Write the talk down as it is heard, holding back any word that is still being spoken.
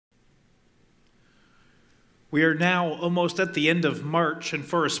We are now almost at the end of March, and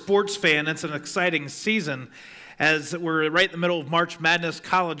for a sports fan, it's an exciting season as we're right in the middle of March Madness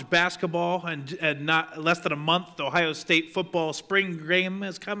college basketball, and not less than a month, the Ohio State football spring game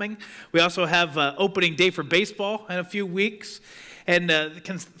is coming. We also have opening day for baseball in a few weeks. And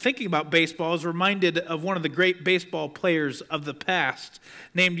thinking about baseball, I was reminded of one of the great baseball players of the past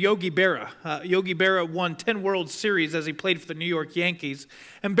named Yogi Berra. Yogi Berra won 10 World Series as he played for the New York Yankees.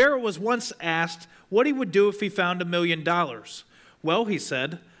 And Berra was once asked what he would do if he found $1 million. Well, he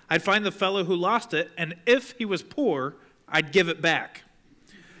said, I'd find the fellow who lost it, and if he was poor, I'd give it back.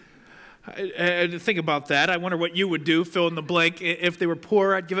 I think about that. I wonder what you would do, fill in the blank. If they were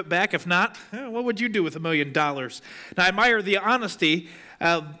poor, I'd give it back. If not, what would you do with $1 million? Now, I admire the honesty,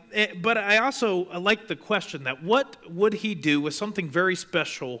 but I also like the question that what would he do with something very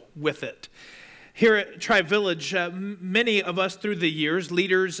special with it? Here at Tri-Village, many of us through the years,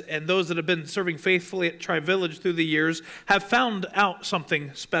 leaders and those that have been serving faithfully at Tri-Village through the years, have found out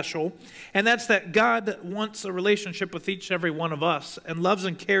something special, and that's that God wants a relationship with each and every one of us and loves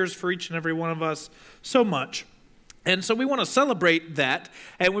and cares for each and every one of us so much. And so we want to celebrate that,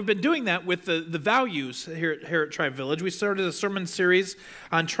 and we've been doing that with the values here at Tri-Village. We started a sermon series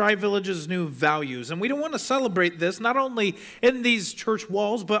on Tri-Village's new values, and we don't want to celebrate this not only in these church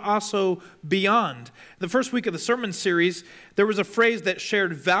walls, but also beyond. The first week of the sermon series, there was a phrase that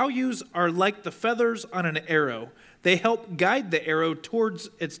shared, values are like the feathers on an arrow. They help guide the arrow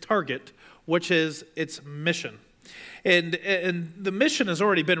towards its target, which is its mission. And the mission has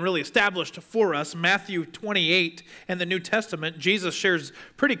already been really established for us. Matthew 28 in the New Testament, Jesus shares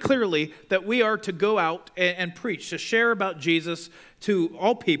pretty clearly that we are to go out and preach, to share about Jesus to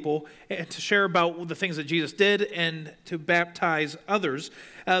all people, and to share about the things that Jesus did and to baptize others.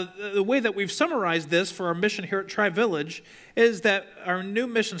 The way that we've summarized this for our mission here at Tri-Village is that our new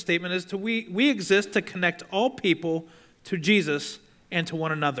mission statement is we exist to connect all people to Jesus and to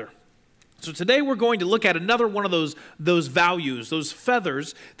one another. So today we're going to look at another one of those values, those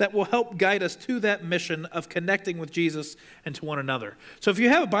feathers that will help guide us to that mission of connecting with Jesus and to one another. So if you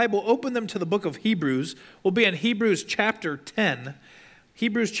have a Bible, open them to the book of Hebrews. We'll be in Hebrews chapter 10.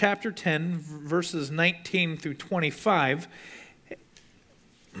 Hebrews chapter 10, verses 19 through 25.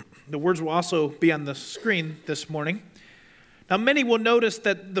 The words will also be on the screen this morning. Now, many will notice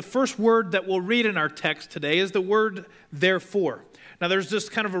that the first word that we'll read in our text today is the word therefore. Now, there's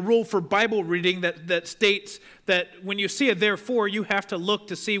just kind of a rule for Bible reading that states that when you see a therefore, you have to look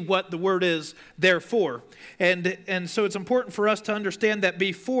to see what the word is therefore. And so it's important for us to understand that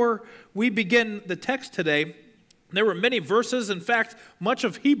before we begin the text today, there were many verses, in fact, much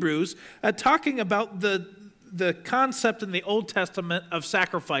of Hebrews, talking about the concept in the Old Testament of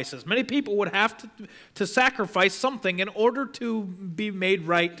sacrifices. Many people would have to sacrifice something in order to be made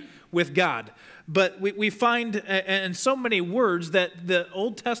right with God. But we find in so many words that the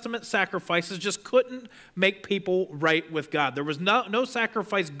Old Testament sacrifices just couldn't make people right with God. There was no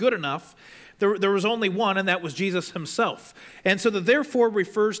sacrifice good enough. There was only one, and that was Jesus himself. And so the therefore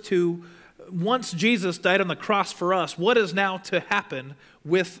refers to once Jesus died on the cross for us, what is now to happen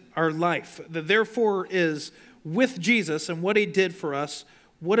with our life? The therefore is with Jesus and what he did for us,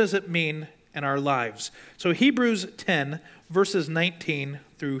 what does it mean in our lives? So Hebrews 10, verses 19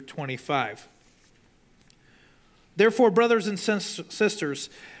 through 25. Therefore, brothers and sisters,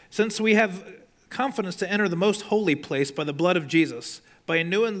 since we have confidence to enter the most holy place by the blood of Jesus, by a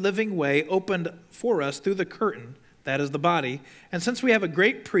new and living way opened for us through the curtain, that is the body, and since we have a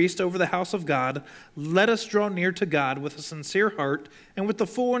great priest over the house of God, let us draw near to God with a sincere heart and with the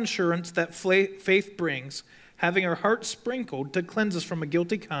full assurance that faith brings, having our hearts sprinkled to cleanse us from a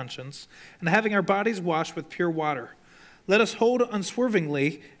guilty conscience, and having our bodies washed with pure water. Let us hold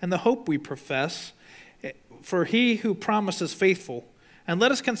unswervingly in the hope we profess, for he who promised is faithful. And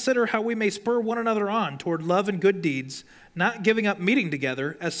let us consider how we may spur one another on toward love and good deeds, not giving up meeting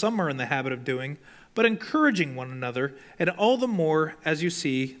together, as some are in the habit of doing, but encouraging one another, and all the more as you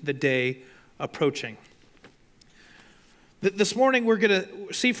see the day approaching. This morning we're going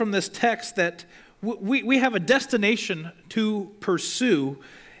to see from this text that we have a destination to pursue,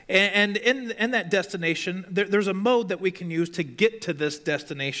 and in that destination, there's a mode that we can use to get to this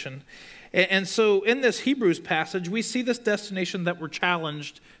destination. And so in this Hebrews passage, we see this destination that we're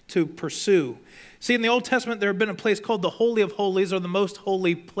challenged to pursue. See, in the Old Testament, there had been a place called the Holy of Holies, or the Most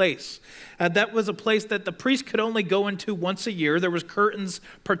Holy Place. That was a place that the priest could only go into once a year. There was curtains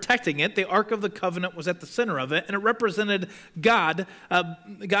protecting it. The Ark of the Covenant was at the center of it, and it represented God's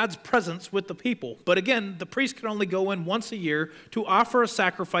presence with the people. But again, the priest could only go in once a year to offer a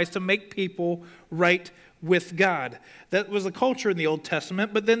sacrifice to make people right with God. That was the culture in the Old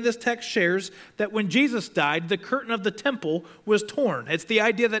Testament, but then this text shares that when Jesus died, the curtain of the temple was torn. It's the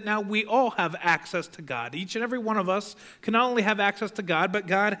idea that now we all have access to God. Each and every one of us can not only have access to God, but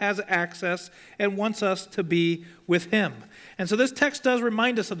God has access and wants us to be with him. And so this text does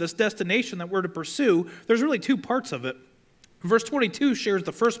remind us of this destination that we're to pursue. There's really two parts of it. Verse 22 shares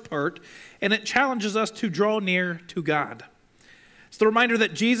the first part, and it challenges us to draw near to God. It's the reminder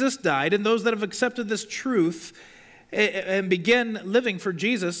that Jesus died, and those that have accepted this truth and begin living for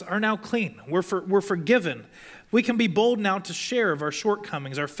Jesus are now clean. We're forgiven. We can be bold now to share of our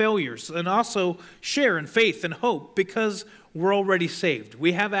shortcomings, our failures, and also share in faith and hope because we're already saved.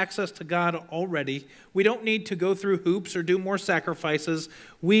 We have access to God already. We don't need to go through hoops or do more sacrifices.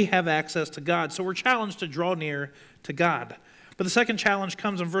 We have access to God. So we're challenged to draw near to God. But the second challenge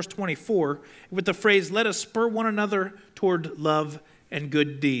comes in verse 24 with the phrase, let us spur one another toward love and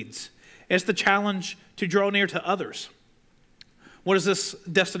good deeds. It's the challenge to draw near to others. What does this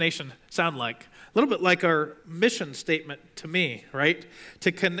destination sound like? A little bit like our mission statement to me, right?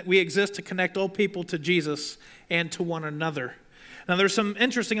 We exist to connect all people to Jesus and to one another. Now, there's some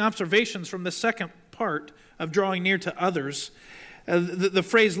interesting observations from the second part of drawing near to others. The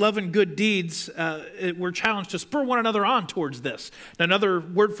phrase love and good deeds, we're challenged to spur one another on towards this. Now, another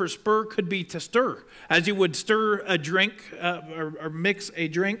word for spur could be to stir, as you would stir a drink or mix a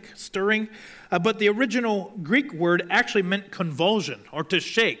drink, stirring. But the original Greek word actually meant convulsion or to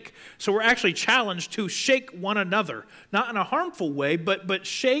shake. So we're actually challenged to shake one another, not in a harmful way, but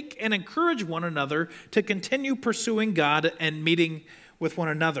shake and encourage one another to continue pursuing God and meeting with one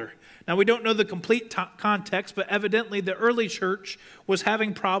another. Now, we don't know the complete context, but evidently the early church was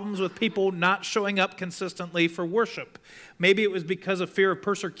having problems with people not showing up consistently for worship. Maybe it was because of fear of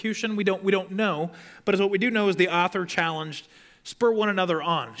persecution. We don't know. But what we do know is the author challenged, spur one another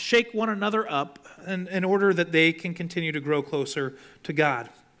on, shake one another up in order that they can continue to grow closer to God.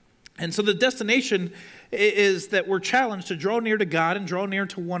 And so the destination is that we're challenged to draw near to God and draw near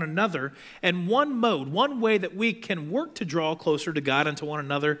to one another. And one way that we can work to draw closer to God and to one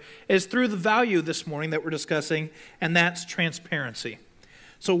another is through the value this morning that we're discussing, and that's transparency.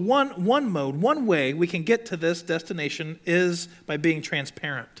 So one way we can get to this destination is by being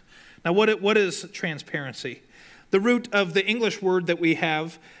transparent. Now, what is transparency? The root of the English word that we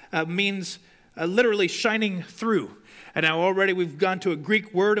have means literally shining through. And now already we've gone to a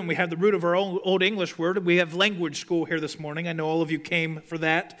Greek word, and we have the root of our old English word. We have language school here this morning. I know all of you came for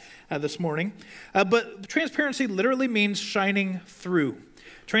that this morning. But transparency literally means shining through.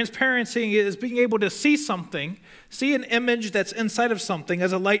 Transparency is being able to see something, see an image that's inside of something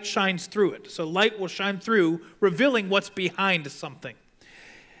as a light shines through it. So light will shine through, revealing what's behind something.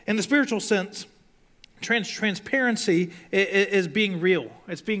 In the spiritual sense, transparency is being real.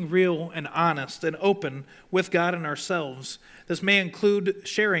 It's being real and honest and open with God and ourselves. This may include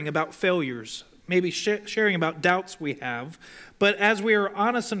sharing about failures, maybe sharing about doubts we have. But as we are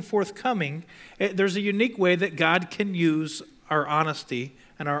honest and forthcoming, there's a unique way that God can use our honesty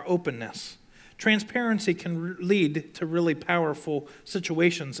and our openness. Transparency can lead to really powerful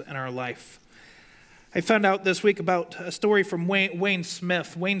situations in our life. I found out this week about a story from Wayne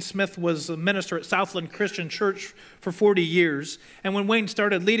Smith. Wayne Smith was a minister at Southland Christian Church for 40 years. And when Wayne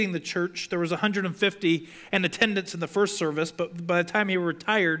started leading the church, there was 150 in attendance in the first service. But by the time he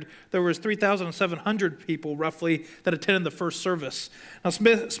retired, there was 3,700 people roughly that attended the first service. Now,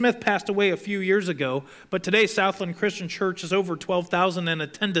 Smith passed away a few years ago. But today, Southland Christian Church is over 12,000 in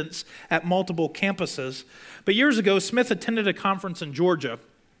attendance at multiple campuses. But years ago, Smith attended a conference in Georgia.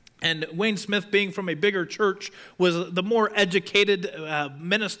 And Wayne Smith, being from a bigger church, was the more educated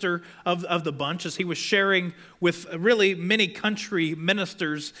minister of the bunch, as he was sharing with really many country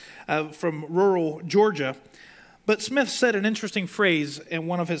ministers from rural Georgia. But Smith said an interesting phrase in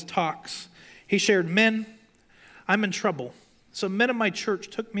one of his talks. He shared, "Men, I'm in trouble. Some men in my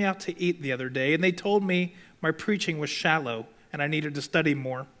church took me out to eat the other day, and they told me my preaching was shallow and I needed to study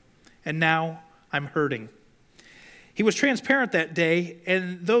more. And now I'm hurting." He was transparent that day,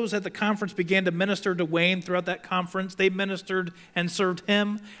 and those at the conference began to minister to Wayne throughout that conference. They ministered and served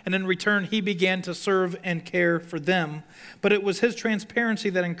him, and in return, he began to serve and care for them. But it was his transparency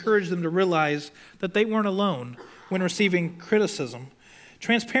that encouraged them to realize that they weren't alone when receiving criticism.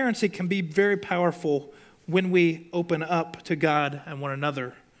 Transparency can be very powerful when we open up to God and one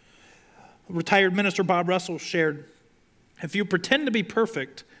another. Retired minister Bob Russell shared, "If you pretend to be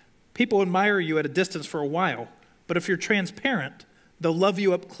perfect, people admire you at a distance for a while. But if you're transparent, they'll love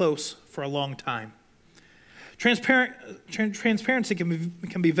you up close for a long time." Transparency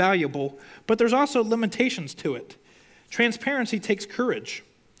can be valuable, but there's also limitations to it. Transparency takes courage.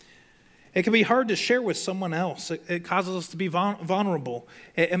 It can be hard to share with someone else. It causes us to be vulnerable.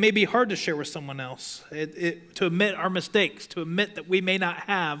 It may be hard to share with someone else. To admit our mistakes, to admit that we may not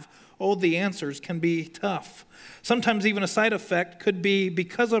have all the answers can be tough. Sometimes even a side effect could be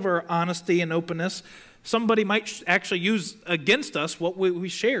because of our honesty and openness, somebody might actually use against us what we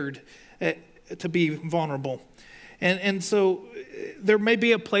shared to be vulnerable. And so there may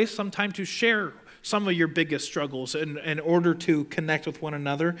be a place sometime to share some of your biggest struggles in order to connect with one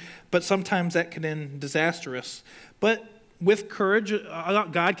another, but sometimes that can end disastrous. But with courage,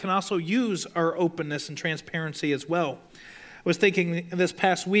 God can also use our openness and transparency as well. I was thinking this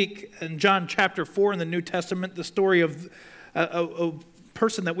past week in John chapter 4 in the New Testament, the story of a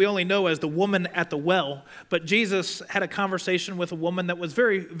person that we only know as the woman at the well, but Jesus had a conversation with a woman that was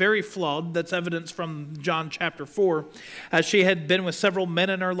very, very flawed. That's evidence from John chapter 4. She had been with several men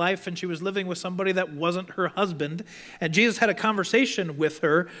in her life, and she was living with somebody that wasn't her husband. And Jesus had a conversation with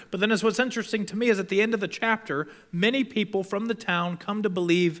her, but then what's interesting to me is at the end of the chapter, many people from the town come to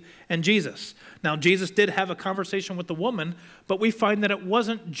believe in Jesus. Now, Jesus did have a conversation with the woman, but we find that it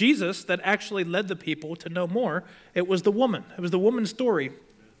wasn't Jesus that actually led the people to know more. It was the woman. It was the woman's story,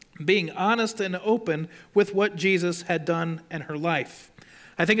 being honest and open with what Jesus had done in her life.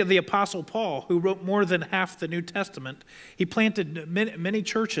 I think of the Apostle Paul, who wrote more than half the New Testament. He planted many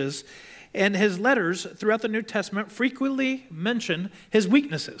churches, and his letters throughout the New Testament frequently mention his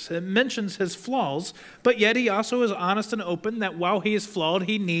weaknesses. It mentions his flaws, but yet he also is honest and open that while he is flawed,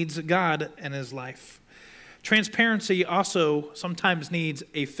 he needs God in his life. Transparency also sometimes needs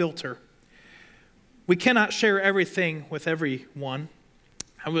a filter. We cannot share everything with everyone.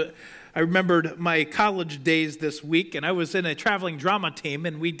 I remembered my college days this week, and I was in a traveling drama team,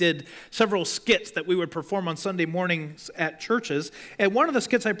 and we did several skits that we would perform on Sunday mornings at churches. And one of the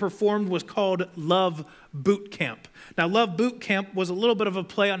skits I performed was called Love Boot Camp. Now, Love Boot Camp was a little bit of a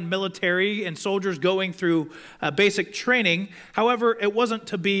play on military and soldiers going through basic training. However, it wasn't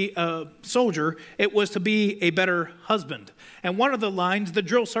to be a soldier, it was to be a better husband. And one of the lines the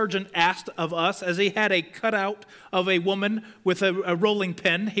drill sergeant asked of us, as he had a cutout of a woman with a rolling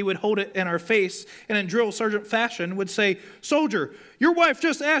pin, he would hold it in our face, and in drill sergeant fashion would say, "Soldier, your wife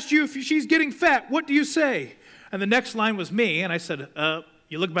just asked you if she's getting fat. What do you say?" And the next line was me, and I said,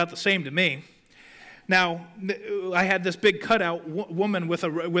 "You look about the same to me." Now, I had this big cutout woman with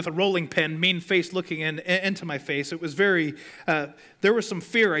a rolling pin, mean face looking into my face. It was very, there was some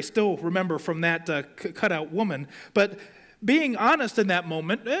fear I still remember from that cutout woman. But being honest in that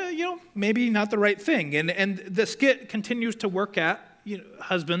moment, maybe not the right thing. And the skit continues to work at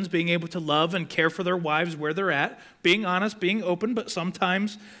husbands being able to love and care for their wives where they're at, being honest, being open, but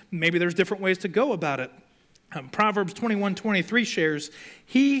sometimes maybe there's different ways to go about it. Proverbs 21:23 shares,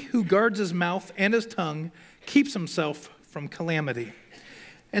 "He who guards his mouth and his tongue keeps himself from calamity."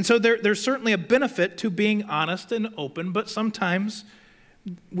 And so there's certainly a benefit to being honest and open, but sometimes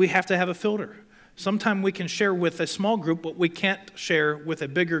we have to have a filter. Sometimes we can share with a small group what we can't share with a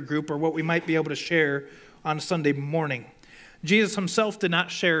bigger group, or what we might be able to share on a Sunday morning. Jesus himself did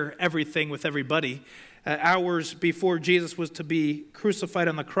not share everything with everybody. Hours before Jesus was to be crucified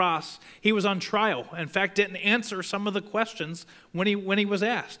on the cross, he was on trial. In fact, didn't answer some of the questions when he was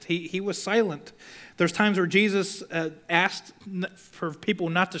asked. He was silent. There's times where Jesus asked for people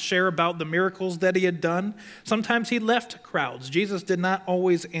not to share about the miracles that he had done. Sometimes he left crowds. Jesus did not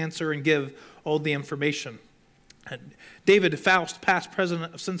always answer and give all the information. David Faust, past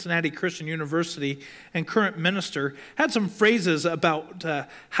president of Cincinnati Christian University and current minister, had some phrases about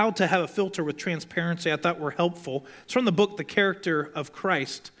how to have a filter with transparency I thought were helpful. It's from the book, The Character of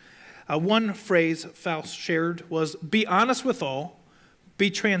Christ. One phrase Faust shared was, "Be honest with all, be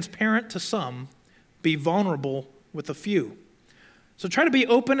transparent to some, be vulnerable with a few." So try to be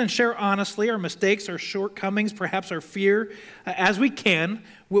open and share honestly our mistakes, our shortcomings, perhaps our fear, as we can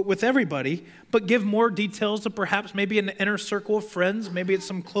with everybody, but give more details to perhaps maybe an inner circle of friends, maybe it's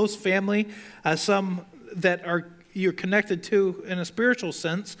some close family, some that you're connected to in a spiritual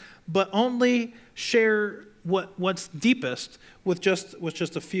sense, but only share what's deepest with just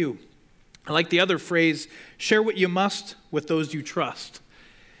a few. I like the other phrase, "Share what you must with those you trust."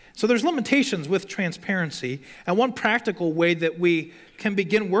 So there's limitations with transparency, and one practical way that we can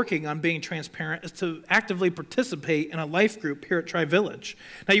begin working on being transparent is to actively participate in a life group here at Tri-Village.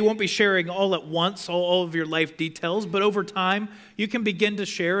 Now, you won't be sharing all at once all of your life details, but over time, you can begin to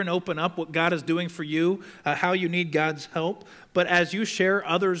share and open up what God is doing for you, how you need God's help. But as you share,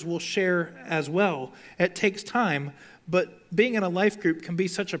 others will share as well. It takes time, but being in a life group can be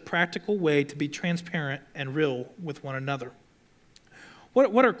such a practical way to be transparent and real with one another.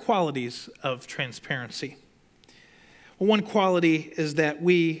 What are qualities of transparency? Well, one quality is that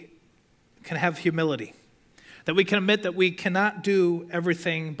we can have humility, that we can admit that we cannot do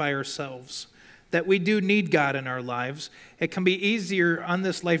everything by ourselves, that we do need God in our lives. It can be easier on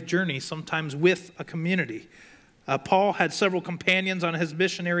this life journey sometimes with a community. Paul had several companions on his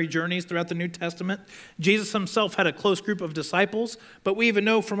missionary journeys throughout the New Testament. Jesus himself had a close group of disciples, but we even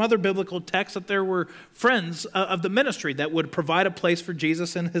know from other biblical texts that there were friends of the ministry that would provide a place for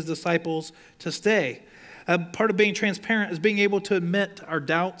Jesus and his disciples to stay. Part of being transparent is being able to admit our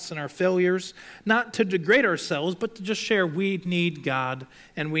doubts and our failures, not to degrade ourselves, but to just share we need God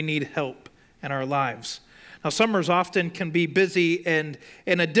and we need help in our lives. Now, summers often can be busy and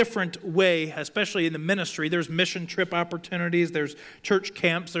in a different way, especially in the ministry. There's mission trip opportunities, there's church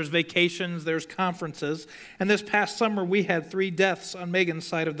camps, there's vacations, there's conferences. And this past summer, we had 3 deaths on Megan's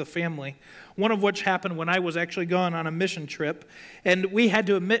side of the family, one of which happened when I was actually gone on a mission trip. And we had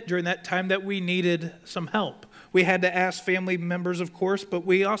to admit during that time that we needed some help. We had to ask family members, of course, but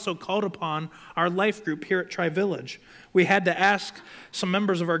we also called upon our life group here at Tri-Village. We had to ask some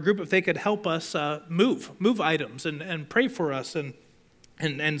members of our group if they could help us move items and pray for us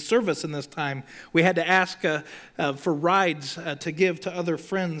and serve us in this time. We had to ask for rides to give to other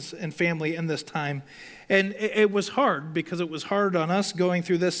friends and family in this time. And it was hard because it was hard on us going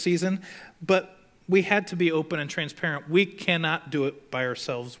through this season, but we had to be open and transparent. We cannot do it by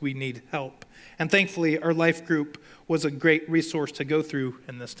ourselves. We need help. And thankfully, our life group was a great resource to go through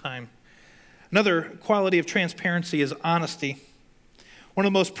in this time. Another quality of transparency is honesty. One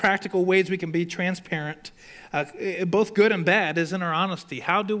of the most practical ways we can be transparent, both good and bad, is in our honesty.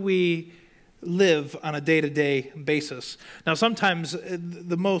 How do we live on a day-to-day basis? Now, sometimes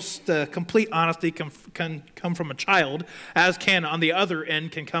the most complete honesty can come from a child, as can, on the other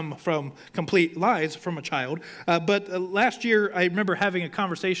end, can come from complete lies from a child. But last year, I remember having a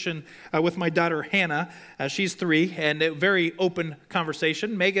conversation with my daughter, Hannah. She's 3, and a very open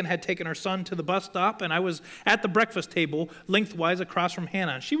conversation. Megan had taken her son to the bus stop, and I was at the breakfast table lengthwise across from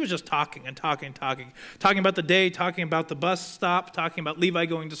Hannah. And she was just talking about the day, talking about the bus stop, talking about Levi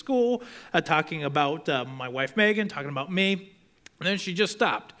going to school, talking about my wife Megan, talking about me. And then she just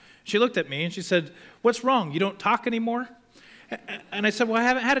stopped. She looked at me and she said, "What's wrong? You don't talk anymore?" And I said, "Well, I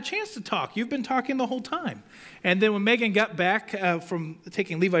haven't had a chance to talk. You've been talking the whole time." And then when Megan got back from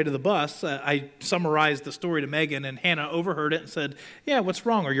taking Levi to the bus, I summarized the story to Megan, and Hannah overheard it and said, "Yeah, what's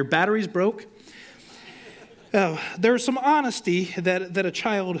wrong? Are your batteries broke?" There's some honesty that a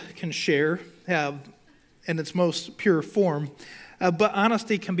child can share in its most pure form, but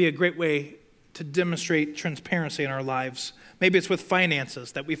honesty can be a great way to demonstrate transparency in our lives. Maybe it's with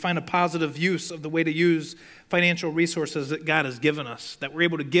finances, that we find a positive use of the way to use financial resources that God has given us, that we're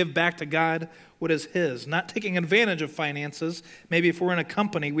able to give back to God what is His, not taking advantage of finances. Maybe if we're in a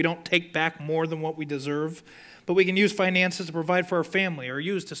company, we don't take back more than what we deserve, but we can use finances to provide for our family or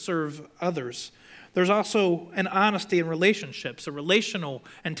use to serve others. There's also an honesty in relationships, a relational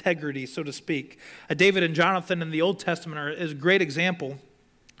integrity, so to speak. David and Jonathan in the Old Testament is a great example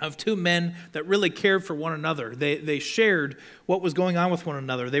of 2 men that really cared for one another. They shared what was going on with one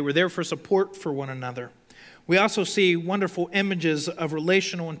another. They were there for support for one another. We also see wonderful images of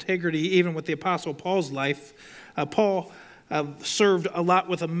relational integrity even with the Apostle Paul's life. Paul served a lot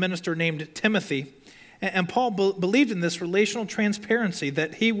with a minister named Timothy. And Paul believed in this relational transparency,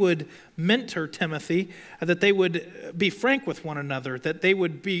 that he would mentor Timothy, that they would be frank with one another, that they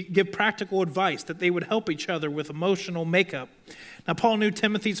would give practical advice, that they would help each other with emotional makeup. Now, Paul knew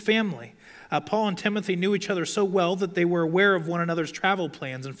Timothy's family. Paul and Timothy knew each other so well that they were aware of one another's travel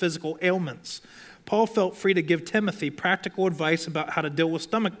plans and physical ailments. Paul felt free to give Timothy practical advice about how to deal with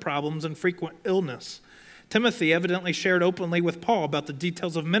stomach problems and frequent illness. Timothy evidently shared openly with Paul about the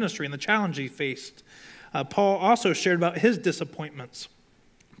details of ministry and the challenge he faced. Paul also shared about his disappointments.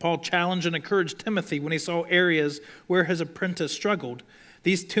 Paul challenged and encouraged Timothy when he saw areas where his apprentice struggled.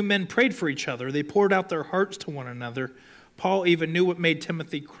 These 2 men prayed for each other. They poured out their hearts to one another. Paul even knew what made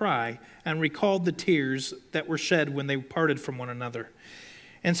Timothy cry and recalled the tears that were shed when they parted from one another.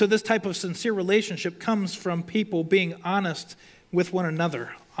 And so this type of sincere relationship comes from people being honest with one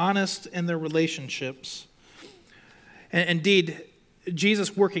another, honest in their relationships. And indeed,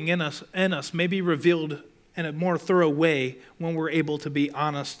 Jesus working in us may be revealed in a more thorough way when we're able to be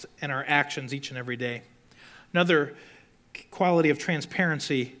honest in our actions each and every day. Another quality of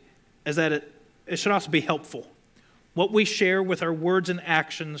transparency is that it should also be helpful. What we share with our words and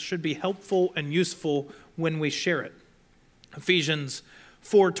actions should be helpful and useful when we share it. Ephesians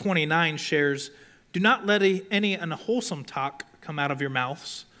 4:29 shares, "Do not let any unwholesome talk come out of your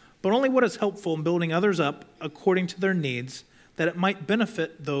mouths, but only what is helpful in building others up according to their needs, that it might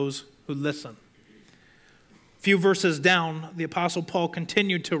benefit those who listen." A few verses down, the Apostle Paul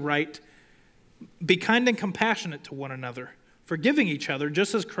continued to write, Be kind and compassionate to one another, forgiving each other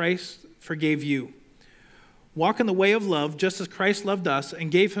just as Christ forgave you. Walk in the way of love just as Christ loved us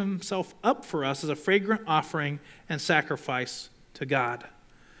and gave himself up for us as a fragrant offering and sacrifice to God.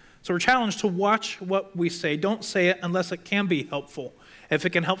 So we're challenged to watch what we say. Don't say it unless it can be helpful. If it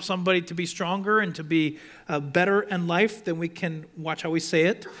can help somebody to be stronger and to be better in life, then we can watch how we say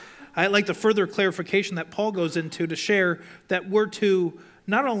it. I like the further clarification that Paul goes into to share that we're to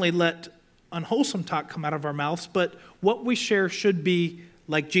not only let unwholesome talk come out of our mouths, but what we share should be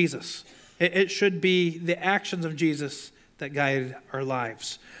like Jesus. It should be the actions of Jesus that guide our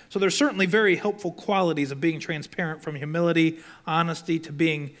lives. So there's certainly very helpful qualities of being transparent, from humility, honesty, to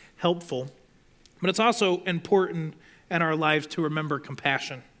being helpful. But it's also important in our lives to remember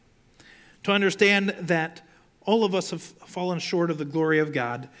compassion, to understand that all of us have fallen short of the glory of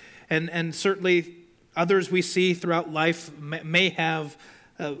God, and certainly others we see throughout life may have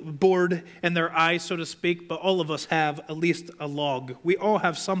board in their eyes, so to speak, but all of us have at least a log. We all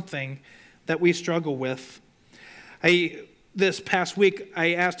have something that we struggle with. This past week,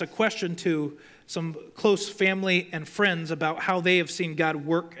 I asked a question to some close family and friends about how they have seen God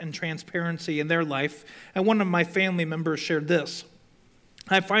work in transparency in their life, and one of my family members shared this.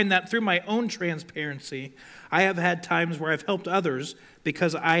 I find that through my own transparency, I have had times where I've helped others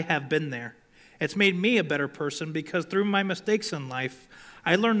because I have been there. It's made me a better person because through my mistakes in life,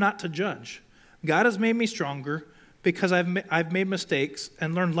 I learned not to judge. God has made me stronger because I've made mistakes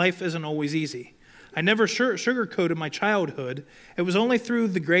and learned life isn't always easy. I never sugarcoated my childhood. It was only through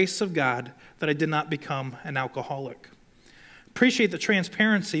the grace of God that I did not become an alcoholic. Appreciate the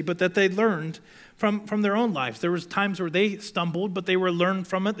transparency, but that they learned from their own lives. There was times where they stumbled, but they were learned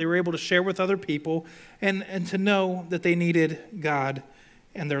from it. They were able to share with other people and to know that they needed God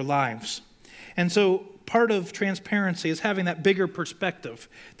in their lives. And so part of transparency is having that bigger perspective,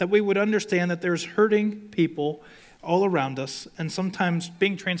 that we would understand that there's hurting people all around us, and sometimes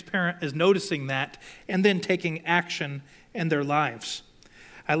being transparent is noticing that and then taking action in their lives.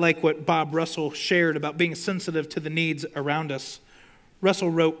 I like what Bob Russell shared about being sensitive to the needs around us.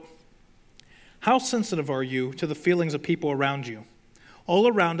 Russell wrote, "How sensitive are you to the feelings of people around you? All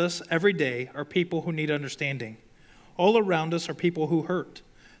around us every day are people who need understanding. All around us are people who hurt.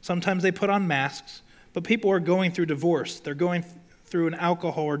 Sometimes they put on masks, but people are going through divorce. They're going through an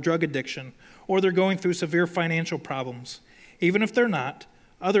alcohol or drug addiction, or they're going through severe financial problems. Even if they're not,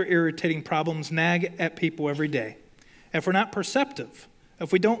 other irritating problems nag at people every day. If we're not perceptive,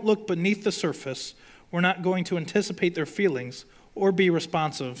 if we don't look beneath the surface, we're not going to anticipate their feelings or be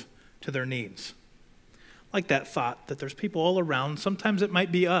responsive to their needs." Like that thought, that there's people all around. Sometimes it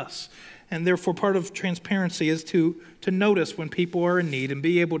might be us. And therefore, part of transparency is to notice when people are in need and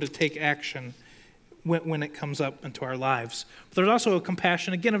be able to take action when it comes up into our lives. But there's also a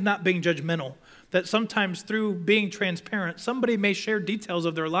compassion, again, of not being judgmental, that sometimes through being transparent, somebody may share details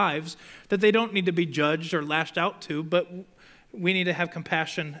of their lives that they don't need to be judged or lashed out to, but we need to have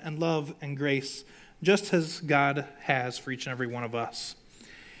compassion and love and grace, just as God has for each and every one of us.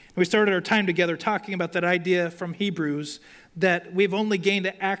 We started our time together talking about that idea from Hebrews that we've only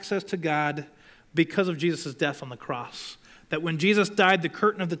gained access to God because of Jesus' death on the cross. That when Jesus died, the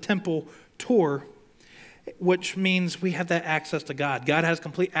curtain of the temple tore, which means we have that access to God. God has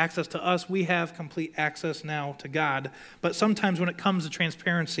complete access to us. We have complete access now to God. But sometimes when it comes to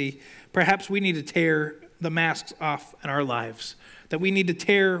transparency, perhaps we need to tear the masks off in our lives. That we need to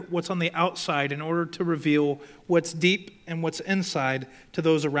tear what's on the outside in order to reveal what's deep and what's inside to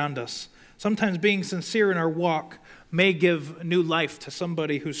those around us. Sometimes being sincere in our walk may give new life to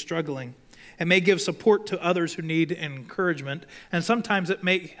somebody who's struggling. It may give support to others who need encouragement, and sometimes it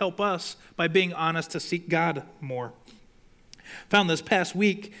may help us by being honest to seek God more. Found this past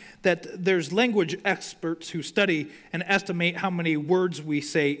week that there's language experts who study and estimate how many words we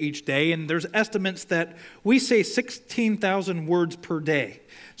say each day, and there's estimates that we say 16,000 words per day.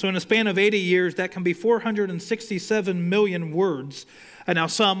 So in a span of 80 years, that can be 467 million words. And now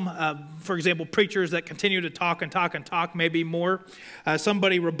some, for example, preachers that continue to talk and talk and talk, maybe more.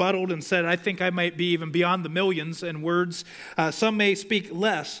 Somebody rebutted and said, I think I might be even beyond the millions in words. Some may speak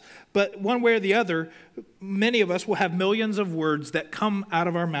less, but one way or the other, many of us will have millions of words that come out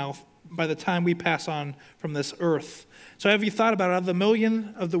of our mouth by the time we pass on from this earth. So have you thought about, out of the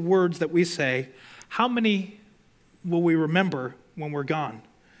million of the words that we say, how many will we remember when we're gone?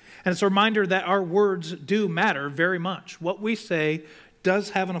 And it's a reminder that our words do matter very much. What we say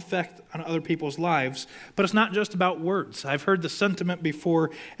does have an effect on other people's lives, but it's not just about words. I've heard the sentiment before,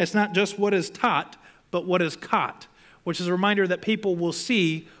 it's not just what is taught, but what is caught, which is a reminder that people will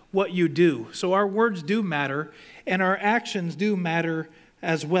see what you do. So our words do matter, and our actions do matter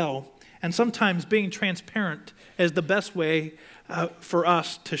as well. And sometimes being transparent is the best way for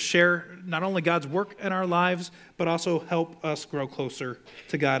us to share not only God's work in our lives, but also help us grow closer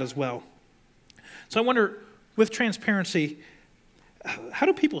to God as well. So I wonder, with transparency, how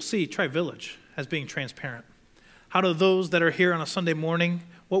do people see Tri-Village as being transparent? How do those that are here on a Sunday morning,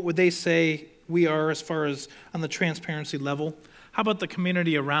 what would they say we are as far as on the transparency level? How about the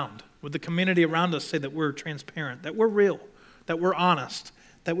community around? Would the community around us say that we're transparent, that we're real, that we're honest,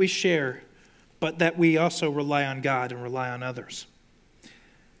 that we share, but that we also rely on God and rely on others?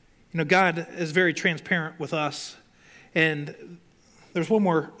 You know, God is very transparent with us, and there's one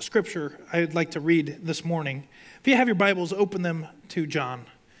more scripture I'd like to read this morning. If you have your Bibles, open them to John.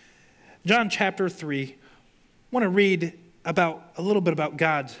 John chapter 3. I want to read a little bit about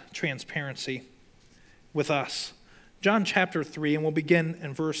God's transparency with us. John chapter 3, and we'll begin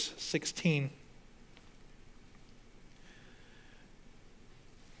in verse 16.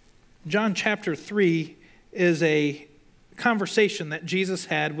 John chapter 3 is a conversation that Jesus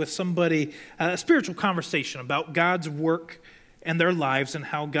had with somebody, a spiritual conversation about God's work and their lives and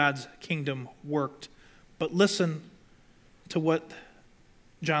how God's kingdom worked. But listen to what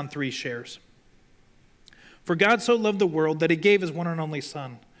John 3 shares. For God so loved the world that he gave his one and only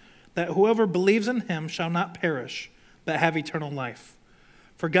Son, that whoever believes in him shall not perish, but have eternal life.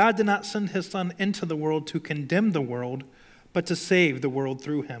 For God did not send his Son into the world to condemn the world, but to save the world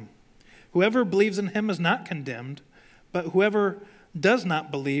through him. Whoever believes in him is not condemned, but whoever does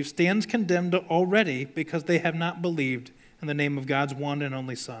not believe stands condemned already, because they have not believed in the name of God's one and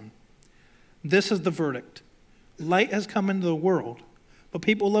only Son. This is the verdict. Light has come into the world, but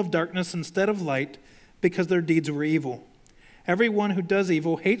people love darkness instead of light because their deeds were evil. Everyone who does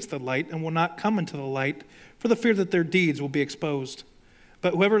evil hates the light and will not come into the light for the fear that their deeds will be exposed.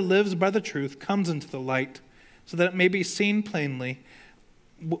 But whoever lives by the truth comes into the light, so that it may be seen plainly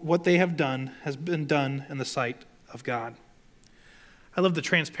what they have done has been done in the sight of God. I love the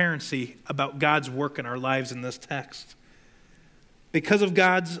transparency about God's work in our lives in this text. Because of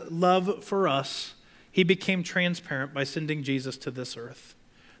God's love for us, he became transparent by sending Jesus to this earth.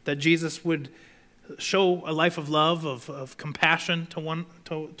 That Jesus would show a life of love, of compassion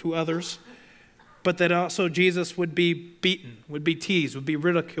to others, but that also Jesus would be beaten, would be teased, would be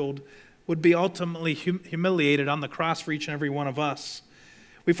ridiculed, would be ultimately humiliated on the cross for each and every one of us.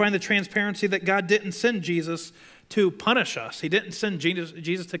 We find the transparency that God didn't send Jesus to punish us. He didn't send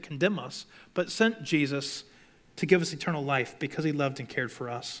Jesus to condemn us, but sent Jesus to give us eternal life because he loved and cared for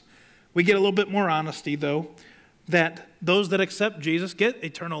us. We get a little bit more honesty, though, that those that accept Jesus get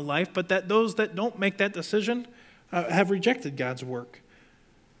eternal life, but that those that don't make that decision have rejected God's work.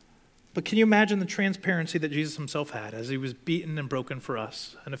 But can you imagine the transparency that Jesus himself had as he was beaten and broken for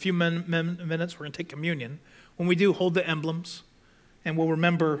us? In a few minutes, we're going to take communion. When we do, hold the emblems, and we'll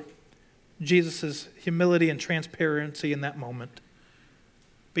remember Jesus' humility and transparency in that moment.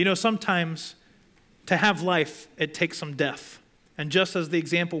 But you know, sometimes to have life, it takes some death. And just as the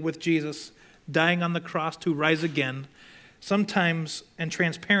example with Jesus dying on the cross to rise again, sometimes in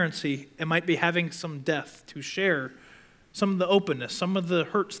transparency, it might be having some death to share some of the openness, some of the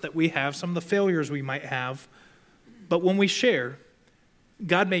hurts that we have, some of the failures we might have. But when we share,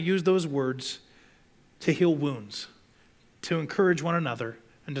 God may use those words to heal wounds, to encourage one another,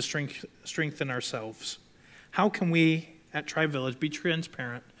 and to strengthen ourselves. How can we at Tri-Village be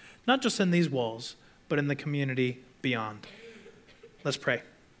transparent, not just in these walls, but in the community beyond? Let's pray.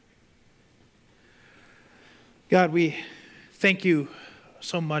 God, we thank you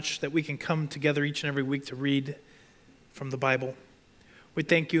so much that we can come together each and every week to read from the Bible. We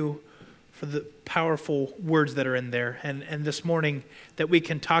thank you for the powerful words that are in there. And this morning that we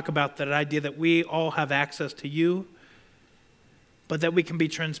can talk about that idea that we all have access to you, but that we can be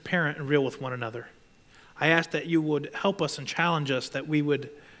transparent and real with one another. I ask that you would help us and challenge us, that we would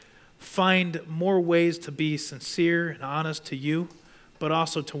find more ways to be sincere and honest to you, but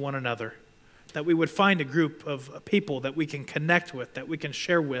also to one another. That we would find a group of people that we can connect with, that we can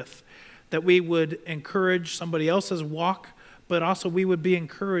share with, that we would encourage somebody else's walk, but also we would be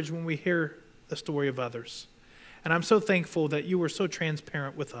encouraged when we hear the story of others. And I'm so thankful that you were so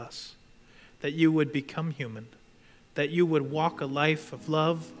transparent with us, that you would become human, that you would walk a life of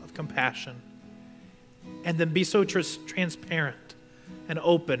love, of compassion, and then be so transparent and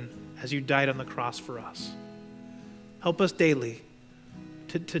open as you died on the cross for us. Help us daily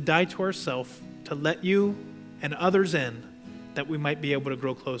to die to ourselves, to let you and others in, that we might be able to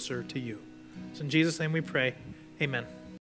grow closer to you. So in Jesus' name we pray, amen.